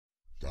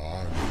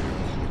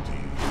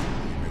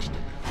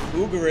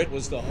Ugarit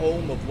was the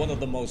home of one of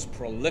the most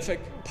prolific,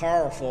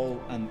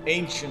 powerful, and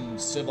ancient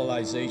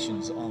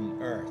civilizations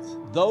on Earth.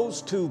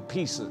 Those two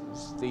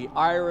pieces, the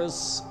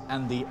iris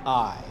and the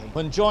eye,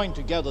 when joined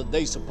together,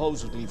 they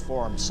supposedly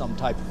formed some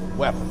type of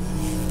weapon.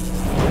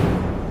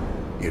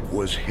 It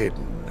was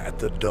hidden at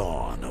the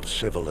dawn of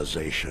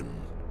civilization.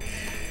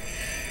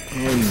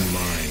 Oh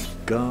my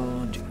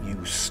God,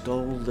 you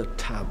stole the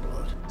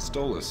tablet.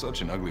 Stole is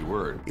such an ugly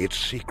word. Its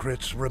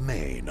secrets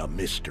remain a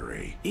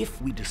mystery.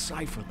 If we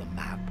decipher the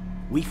map,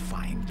 we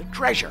find the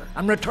treasure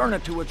and return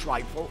it to its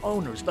rightful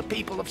owners, the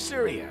people of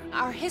Syria.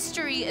 Our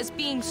history is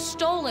being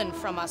stolen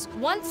from us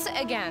once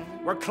again.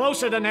 We're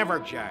closer than ever,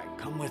 Jack.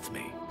 Come with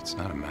me. It's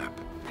not a map.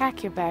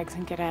 Pack your bags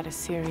and get out of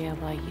Syria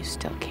while you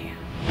still can.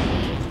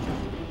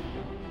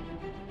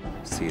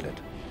 Seal it.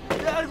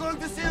 We are going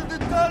to seal the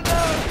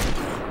tunnel!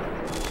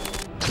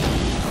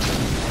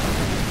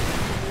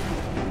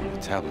 The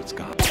tablet's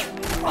gone.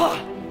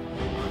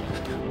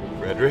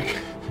 Frederick?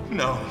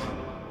 No.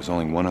 There's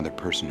only one other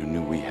person who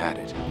knew we had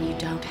it. You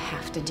don't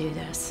have to do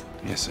this.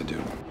 Yes, I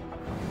do.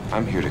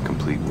 I'm here to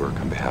complete work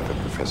on behalf of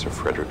Professor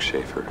Frederick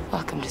Schaefer.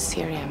 Welcome to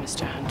Syria,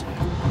 Mr.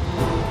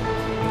 Hunter.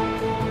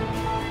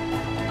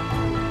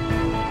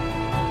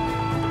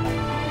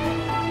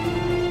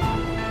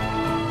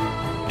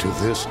 To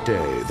this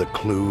day, the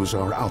clues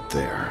are out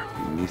there,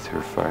 Beneath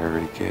her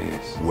fiery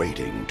gaze.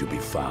 waiting to be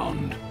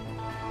found.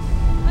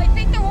 I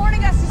think they're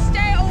warning us to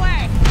stay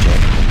away.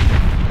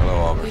 Hello,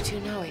 Albert. We do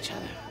know each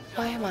other.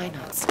 Why am I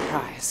not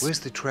surprised? Where's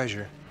the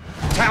treasure?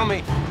 Tell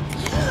me!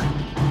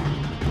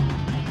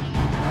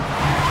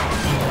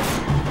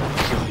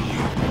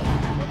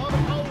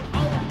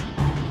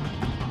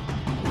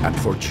 And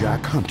for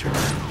Jack Hunter,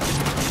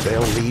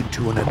 they'll lead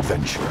to an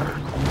adventure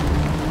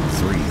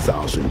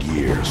 3,000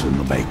 years in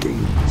the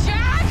making.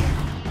 Jack!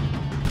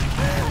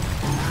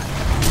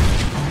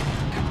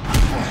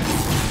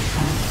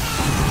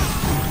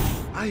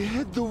 I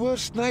had the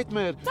worst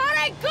nightmare.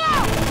 Thure, go!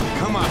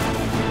 Come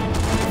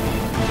on!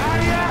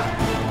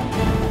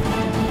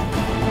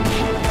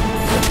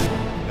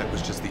 That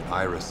was just the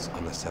iris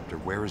on the scepter.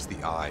 Where is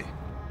the eye?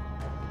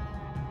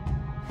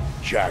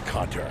 Jack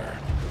Hunter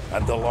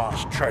and the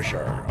lost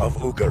treasure of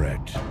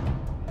Ugarit.